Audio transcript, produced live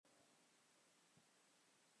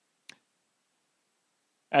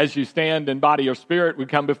As you stand in body or spirit, we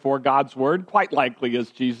come before God's word, quite likely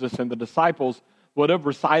as Jesus and the disciples would have,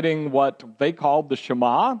 reciting what they called the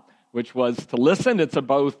Shema, which was to listen. It's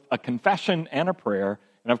both a confession and a prayer.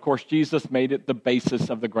 And of course, Jesus made it the basis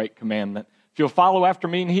of the great commandment. If you'll follow after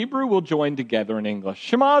me in Hebrew, we'll join together in English.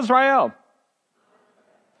 Shema Israel.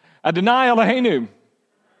 Adonai Eloheinu.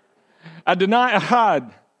 Adonai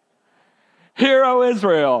Echad. Hear, O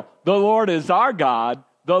Israel, the Lord is our God,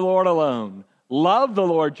 the Lord alone. Love the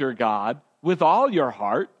Lord your God with all your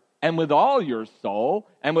heart and with all your soul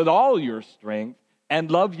and with all your strength, and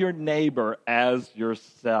love your neighbor as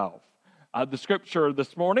yourself. The scripture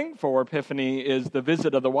this morning for Epiphany is the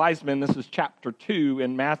visit of the wise men. This is chapter 2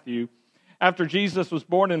 in Matthew. After Jesus was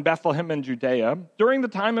born in Bethlehem in Judea, during the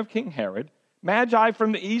time of King Herod, Magi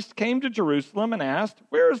from the east came to Jerusalem and asked,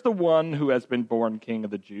 "Where is the one who has been born King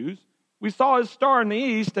of the Jews? We saw his star in the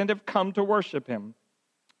east and have come to worship him."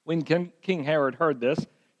 When King Herod heard this,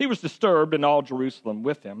 he was disturbed, and all Jerusalem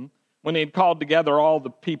with him. When he had called together all the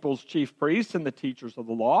people's chief priests and the teachers of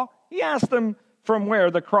the law, he asked them from where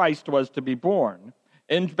the Christ was to be born.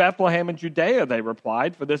 "In Bethlehem in Judea," they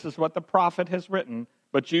replied, "for this is what the prophet has written.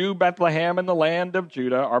 But you, Bethlehem, in the land of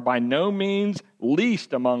Judah, are by no means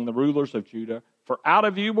least among the rulers of Judah, for out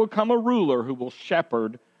of you will come a ruler who will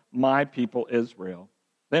shepherd my people Israel."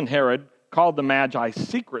 Then Herod called the Magi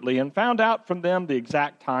secretly and found out from them the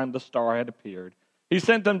exact time the star had appeared. He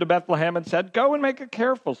sent them to Bethlehem and said, "Go and make a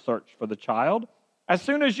careful search for the child. As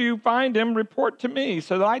soon as you find him, report to me,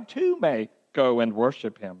 so that I too may go and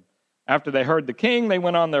worship him." After they heard the king, they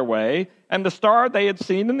went on their way, and the star they had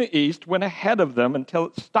seen in the east went ahead of them until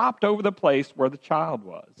it stopped over the place where the child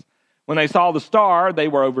was. When they saw the star, they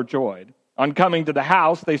were overjoyed. On coming to the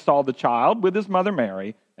house, they saw the child with his mother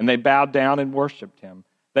Mary, and they bowed down and worshipped him.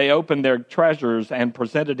 They opened their treasures and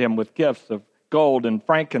presented him with gifts of gold and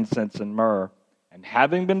frankincense and myrrh. And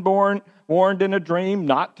having been warned in a dream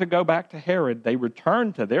not to go back to Herod, they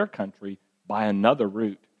returned to their country by another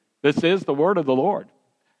route. This is the word of the Lord.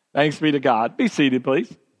 Thanks be to God. Be seated,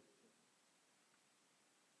 please.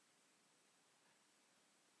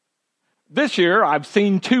 This year, I've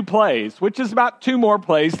seen 2 plays, which is about 2 more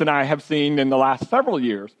plays than I have seen in the last several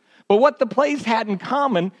years. But what the plays had in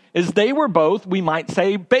common is they were both, we might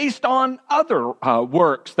say, based on other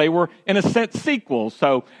works. They were, in a sense, sequels.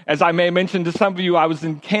 So, as I may have mentioned to some of you, I was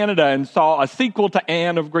in Canada and saw a sequel to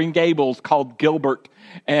Anne of Green Gables called Gilbert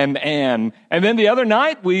and Anne. And then the other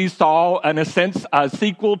night, we saw, in a sense, a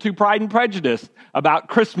sequel to Pride and Prejudice about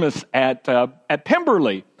Christmas at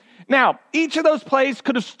Pemberley. Now, each of those plays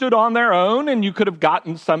could have stood on their own, and you could have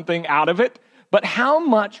gotten something out of it. But how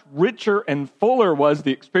much richer and fuller was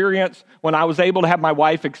the experience when I was able to have my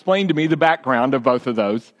wife explain to me the background of both of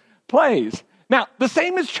those plays. Now, the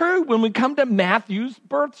same is true when we come to Matthew's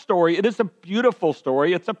birth story. It is a beautiful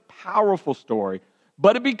story. It's a powerful story.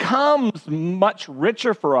 But it becomes much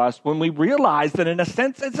richer for us when we realize that, in a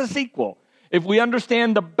sense, it's a sequel. If we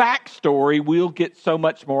understand the backstory, we'll get so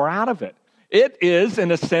much more out of it. It is,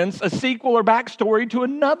 in a sense, a sequel or backstory to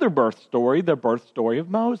another birth story, the birth story of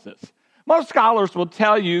Moses. Most scholars will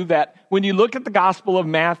tell you that when you look at the Gospel of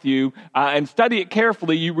Matthew and study it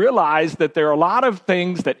carefully, you realize that there are a lot of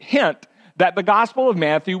things that hint that the Gospel of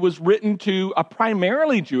Matthew was written to a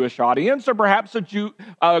primarily Jewish audience, or perhaps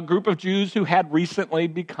a group of Jews who had recently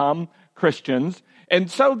become Christians. And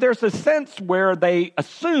so there's a sense where they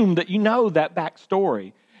assume that you know that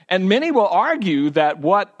backstory. And many will argue that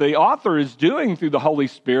what the author is doing through the Holy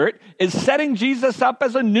Spirit is setting Jesus up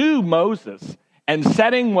as a new Moses, and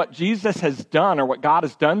setting what Jesus has done, or what God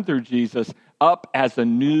has done through Jesus, up as a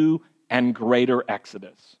new and greater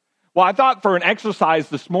Exodus. Well, I thought for an exercise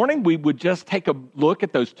this morning, we would just take a look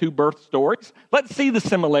at those 2 birth stories. Let's see the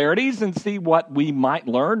similarities and see what we might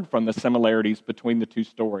learn from the similarities between the 2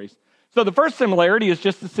 stories. So the first similarity is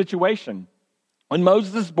just the situation. When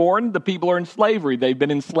Moses is born, the people are in slavery. They've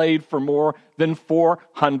been enslaved for more than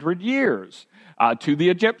 400 years to the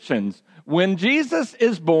Egyptians. When Jesus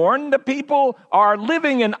is born, the people are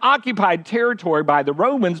living in occupied territory by the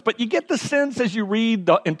Romans, but you get the sense as you read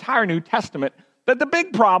the entire New Testament that the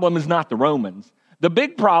big problem is not the Romans. The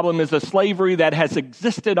big problem is a slavery that has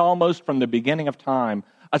existed almost from the beginning of time,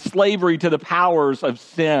 a slavery to the powers of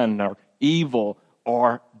sin or evil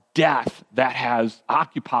or death that has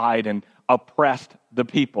occupied and oppressed the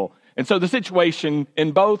people. And so the situation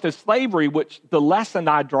in both is slavery, which the lesson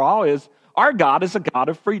I draw is our God is a God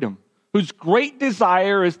of freedom, whose great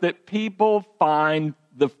desire is that people find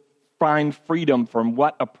freedom from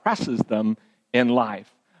what oppresses them in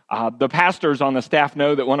life. The pastors on the staff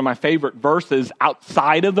know that one of my favorite verses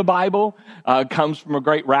outside of the Bible comes from a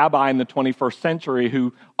great rabbi in the 21st century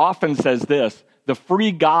who often says this: the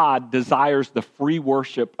free God desires the free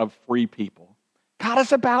worship of free people. God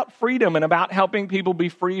is about freedom and about helping people be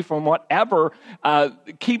free from whatever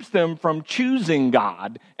keeps them from choosing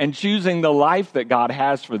God and choosing the life that God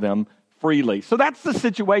has for them freely. So that's the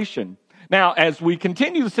situation. Now, as we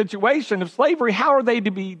continue the situation of slavery, how are they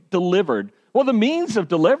to be delivered? Well, the means of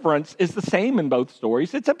deliverance is the same in both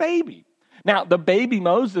stories. It's a baby. Now, the baby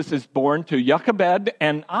Moses is born to Jochebed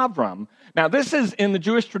and Avram. Now, this is in the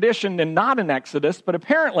Jewish tradition and not in Exodus, but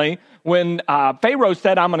apparently when Pharaoh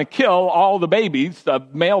said, I'm going to kill all the babies, the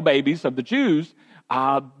male babies of the Jews,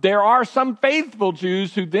 there are some faithful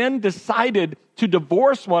Jews who then decided to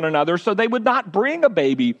divorce one another so they would not bring a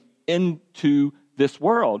baby into this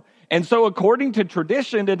world. And so according to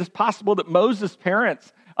tradition, it is possible that Moses'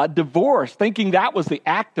 parents divorced, thinking that was the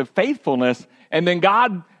act of faithfulness, and then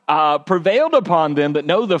God prevailed upon them that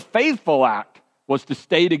no, the faithful act was to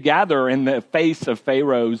stay together in the face of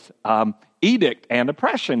Pharaoh's edict and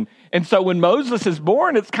oppression. And so when Moses is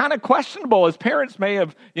born, it's kind of questionable. His parents may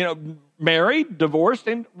have, married, divorced,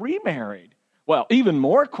 and remarried. Well, even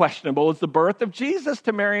more questionable is the birth of Jesus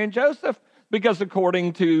to Mary and Joseph, because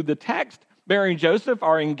according to the text, Mary and Joseph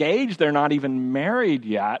are engaged. They're not even married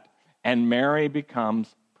yet, and Mary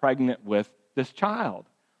becomes pregnant with this child.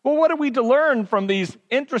 Well, what are we to learn from these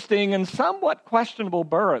interesting and somewhat questionable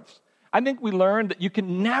births? I think we learned that you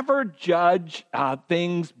can never judge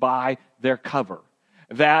things by their cover.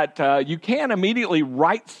 That you can't immediately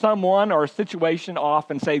write someone or a situation off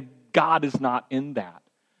and say, God is not in that.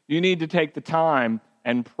 You need to take the time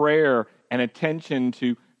and prayer and attention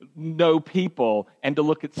to know people and to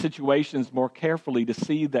look at situations more carefully to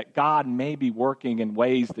see that God may be working in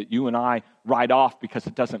ways that you and I write off because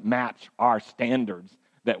it doesn't match our standards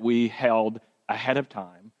that we held ahead of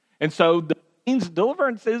time. And so the means of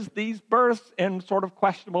deliverance is these births in sort of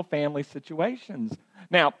questionable family situations.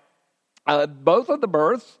 Now, both of the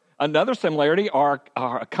births, another similarity, are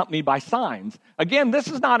accompanied by signs. Again, this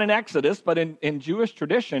is not in Exodus, but in Jewish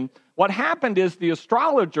tradition, what happened is the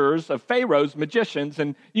astrologers of Pharaoh's magicians,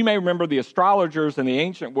 and you may remember the astrologers in the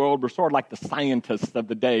ancient world were sort of like the scientists of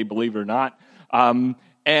the day, believe it or not,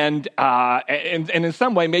 and in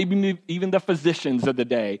some way, maybe even the physicians of the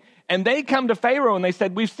day. And they come to Pharaoh and they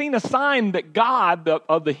said, we've seen a sign that God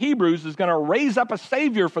of the Hebrews is going to raise up a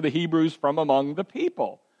savior for the Hebrews from among the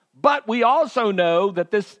people. But we also know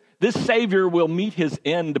that this savior will meet his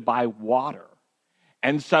end by water.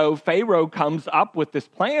 And so Pharaoh comes up with this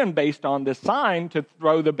plan based on this sign to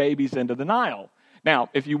throw the babies into the Nile. Now,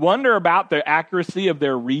 if you wonder about the accuracy of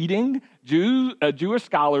their reading, Jewish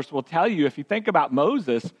scholars will tell you, if you think about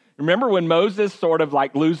Moses, remember when Moses sort of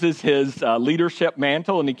like loses his leadership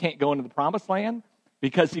mantle and he can't go into the promised land?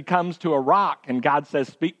 Because he comes to a rock and God says,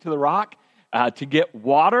 speak to the rock to get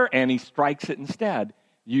water, and he strikes it instead.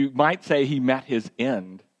 You might say he met his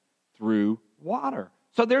end through water.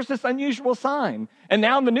 So there's this unusual sign. And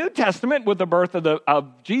now in the New Testament, with the birth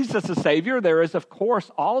of Jesus as Savior, there is, of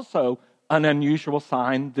course, also an unusual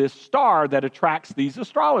sign, this star that attracts these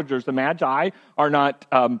astrologers. The Magi are not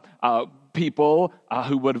people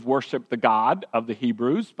who would have worshiped the God of the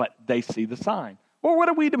Hebrews, but they see the sign. Well, what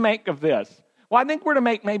are we to make of this? Well, I think we're to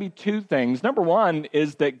make maybe two things. Number one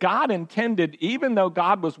is that God intended, even though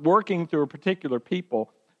God was working through a particular people,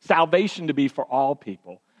 salvation to be for all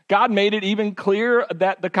people. God made it even clear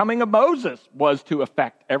that the coming of Moses was to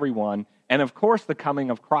affect everyone. And of course, the coming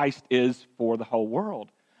of Christ is for the whole world.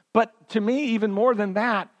 But to me, even more than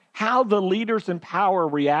that, how the leaders in power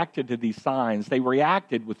reacted to these signs. They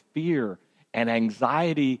reacted with fear and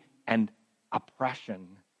anxiety and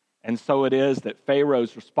oppression. And so it is that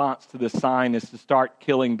Pharaoh's response to this sign is to start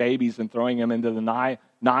killing babies and throwing them into the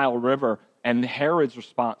Nile River. And Herod's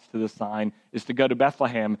response to this sign is to go to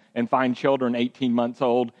Bethlehem and find children 18 months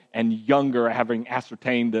old and younger, having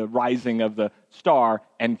ascertained the rising of the star,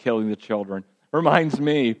 and killing the children. Reminds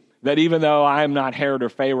me that even though I am not Herod or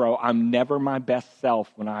Pharaoh, I'm never my best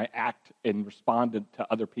self when I act and respond to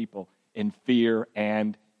other people in fear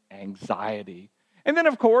and anxiety. And then,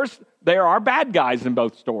 of course, there are bad guys in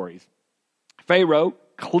both stories. Pharaoh,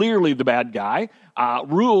 clearly the bad guy,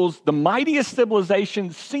 rules the mightiest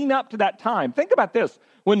civilization seen up to that time. Think about this.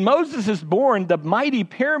 When Moses is born, the mighty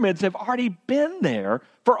pyramids have already been there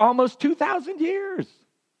for almost 2,000 years.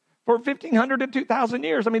 For 1,500 to 2,000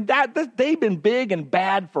 years. I mean, they've been big and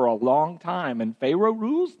bad for a long time, and Pharaoh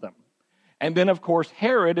rules them. And then, of course,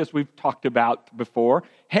 Herod, as we've talked about before,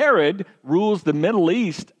 Herod rules the Middle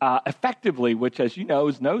East effectively, which, as you know,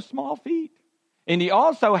 is no small feat. And he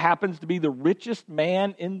also happens to be the richest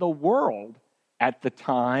man in the world at the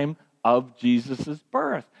time of Jesus'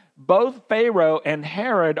 birth. Both Pharaoh and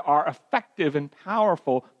Herod are effective and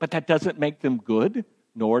powerful, but that doesn't make them good,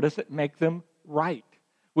 nor does it make them right.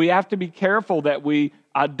 We have to be careful that we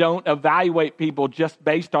don't evaluate people just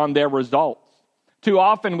based on their results. Too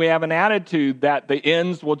often we have an attitude that the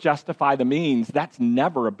ends will justify the means. That's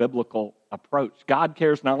never a biblical approach. God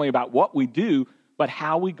cares not only about what we do, but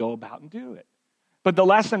how we go about and do it. But the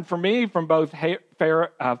lesson for me from both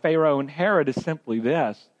Pharaoh and Herod is simply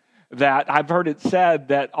this, that I've heard it said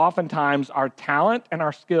that oftentimes our talent and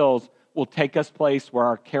our skills will take us place where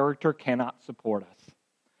our character cannot support us.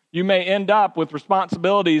 You may end up with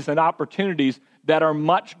responsibilities and opportunities that are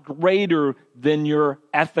much greater than your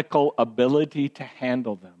ethical ability to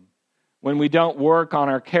handle them. When we don't work on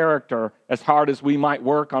our character as hard as we might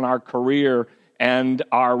work on our career and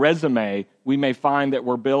our resume, we may find that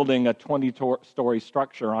we're building a 20-story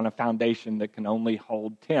structure on a foundation that can only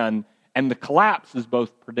hold 10, and the collapse is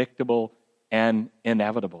both predictable and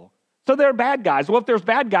inevitable. So there are bad guys. Well, if there's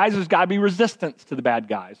bad guys, there's got to be resistance to the bad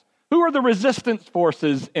guys. Who are the resistance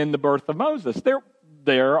forces in the birth of Moses?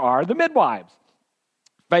 There are the midwives.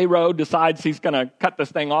 Pharaoh decides he's going to cut this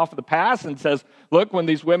thing off of the pass and says, look, when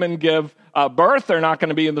these women give birth, they're not going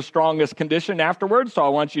to be in the strongest condition afterwards, so I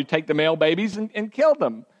want you to take the male babies and kill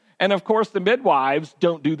them. And of course, the midwives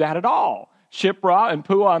don't do that at all. Shiphrah and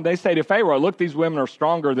Puah, and they say to Pharaoh, look, these women are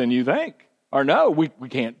stronger than you think. Or no, we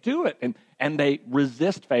can't do it. And they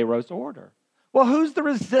resist Pharaoh's order. Well, who's the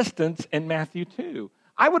resistance in Matthew 2?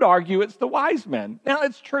 I would argue it's the wise men. Now,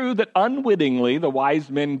 it's true that unwittingly the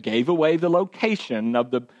wise men gave away the location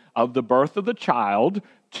of the birth of the child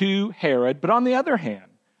to Herod. But on the other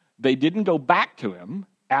hand, they didn't go back to him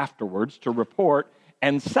afterwards to report.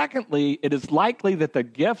 And secondly, it is likely that the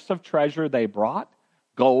gifts of treasure they brought,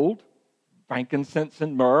 gold, frankincense,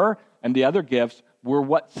 and myrrh, and the other gifts, were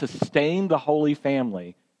what sustained the Holy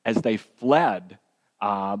Family as they fled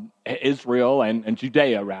Israel and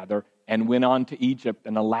Judea, rather, and went on to Egypt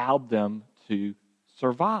and allowed them to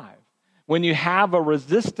survive. When you have a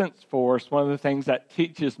resistance force, one of the things that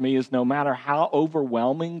teaches me is no matter how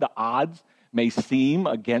overwhelming the odds may seem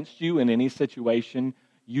against you in any situation,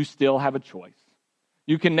 you still have a choice.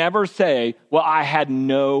 You can never say, well, I had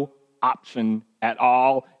no option at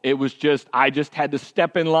all. It was I just had to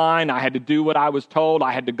step in line. I had to do what I was told.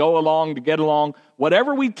 I had to go along to get along.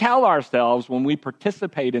 Whatever we tell ourselves when we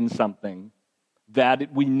participate in something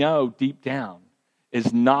that we know deep down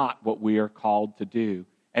is not what we are called to do.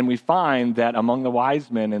 And we find that among the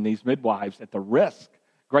wise men and these midwives, at the risk,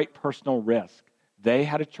 great personal risk, they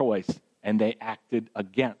had a choice and they acted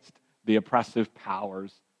against the oppressive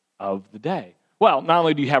powers of the day. Well, not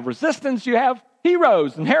only do you have resistance, you have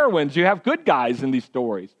heroes and heroines. You have good guys in these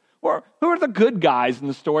stories. Or who are the good guys in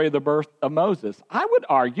the story of the birth of Moses? I would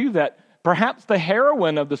argue that perhaps the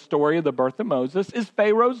heroine of the story of the birth of Moses is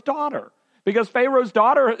Pharaoh's daughter. Because Pharaoh's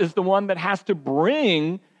daughter is the one that has to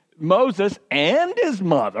bring Moses and his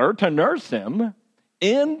mother to nurse him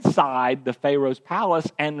inside the Pharaoh's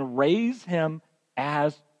palace and raise him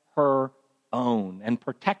as her own and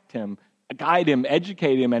protect him, guide him,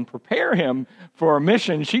 educate him, and prepare him for a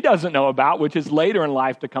mission she doesn't know about, which is later in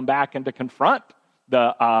life to come back and to confront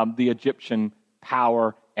the Egyptian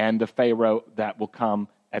power and the Pharaoh that will come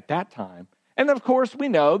at that time. And of course, we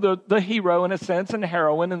know the hero, in a sense, and the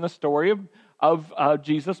heroine in the story of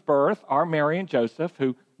Jesus' birth are Mary and Joseph,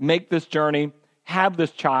 who make this journey, have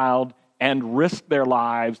this child, and risk their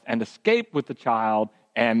lives and escape with the child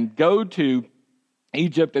and go to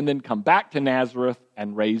Egypt and then come back to Nazareth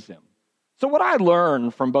and raise him. So what I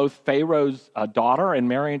learned from both Pharaoh's daughter and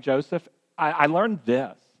Mary and Joseph, I learned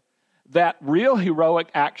this, that real heroic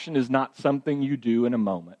action is not something you do in a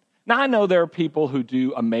moment. Now, I know there are people who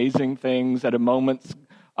do amazing things at a moment's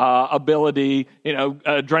ability.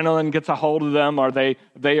 Adrenaline gets a hold of them, or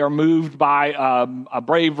they are moved by a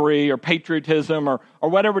bravery or patriotism or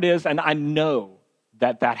whatever it is, and I know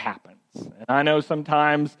that happens. And I know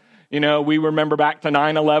sometimes, we remember back to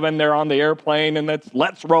 9/11, they're on the airplane, and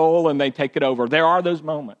let's roll, and they take it over. There are those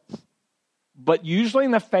moments. But usually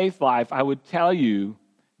in the faith life, I would tell you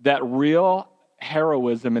that real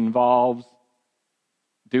heroism involves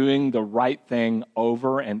doing the right thing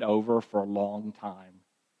over and over for a long time,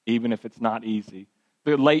 even if it's not easy.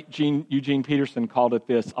 The late Eugene Peterson called it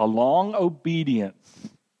this, a long obedience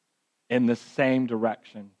in the same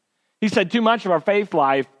direction. He said too much of our faith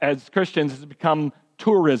life as Christians has become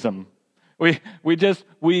tourism. We just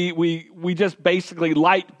basically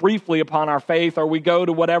light briefly upon our faith, or we go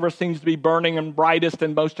to whatever seems to be burning and brightest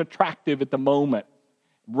and most attractive at the moment,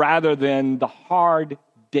 rather than the hard,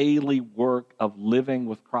 daily work of living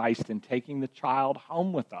with Christ and taking the child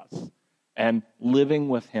home with us and living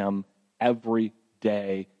with him every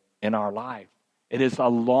day in our life. It is a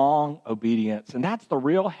long obedience, and that's the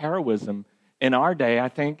real heroism in our day, I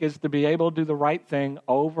think, is to be able to do the right thing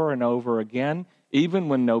over and over again, even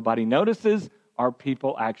when nobody notices or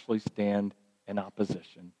people actually stand in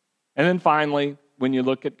opposition. And then finally, when you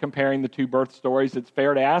look at comparing the two birth stories, it's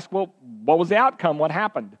fair to ask, well, what was the outcome? What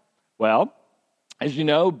happened? Well, as you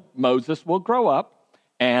know, Moses will grow up,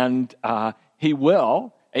 and he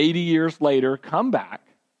will, 80 years later, come back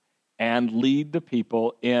and lead the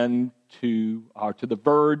people to the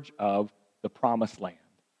verge of the promised land.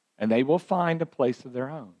 And they will find a place of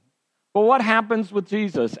their own. But what happens with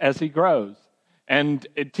Jesus as he grows and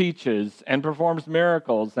it teaches and performs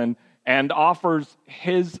miracles and offers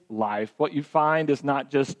his life? What you find is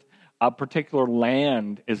not just a particular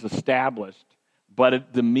land is established,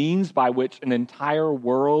 but the means by which an entire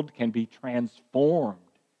world can be transformed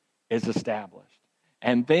is established.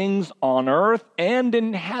 And things on earth and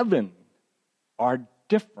in heaven are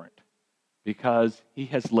different because he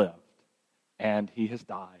has lived and he has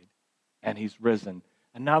died and he's risen.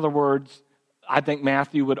 In other words, I think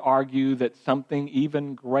Matthew would argue that something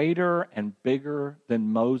even greater and bigger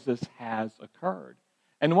than Moses has occurred.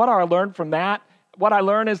 And what I learned from that, what I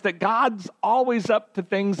learned is that God's always up to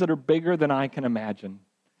things that are bigger than I can imagine.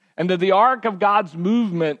 And that the arc of God's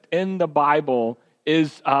movement in the Bible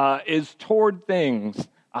is toward things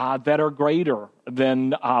that are greater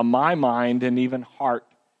than my mind and even heart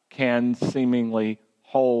can seemingly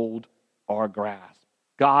hold or grasp.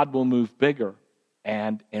 God will move bigger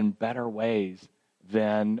and in better ways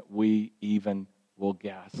than we even will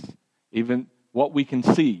guess. Even what we can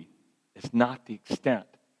see is not the extent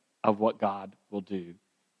of what God will do.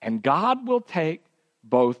 And God will take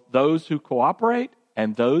both those who cooperate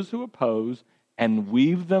and those who oppose and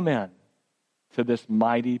weave them in to this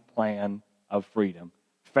mighty plan of freedom.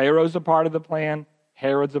 Pharaoh's a part of the plan.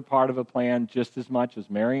 Herod's a part of the plan just as much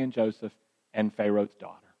as Mary and Joseph and Pharaoh's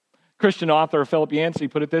daughter. Christian author Philip Yancey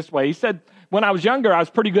put it this way. He said, when I was younger, I was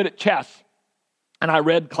pretty good at chess. And I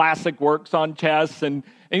read classic works on chess. And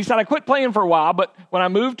he said, I quit playing for a while, but when I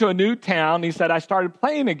moved to a new town, he said, I started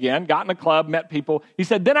playing again, got in a club, met people. He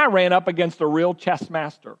said, then I ran up against a real chess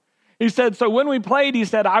master. He said, so when we played, he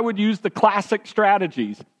said, I would use the classic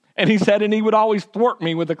strategies. And he said, and he would always thwart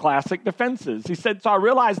me with the classic defenses. He said, so I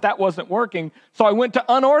realized that wasn't working, so I went to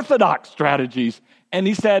unorthodox strategies. And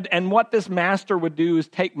he said, and what this master would do is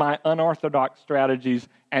take my unorthodox strategies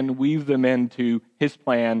and weave them into his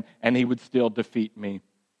plan, and he would still defeat me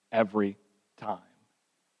every time.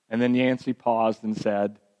 And then Yancey paused and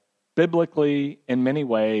said, biblically, in many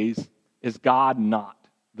ways, is God not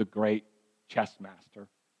the great chess master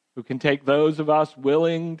who can take those of us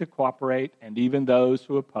willing to cooperate and even those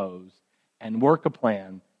who oppose and work a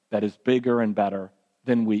plan that is bigger and better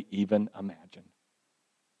than we even imagine?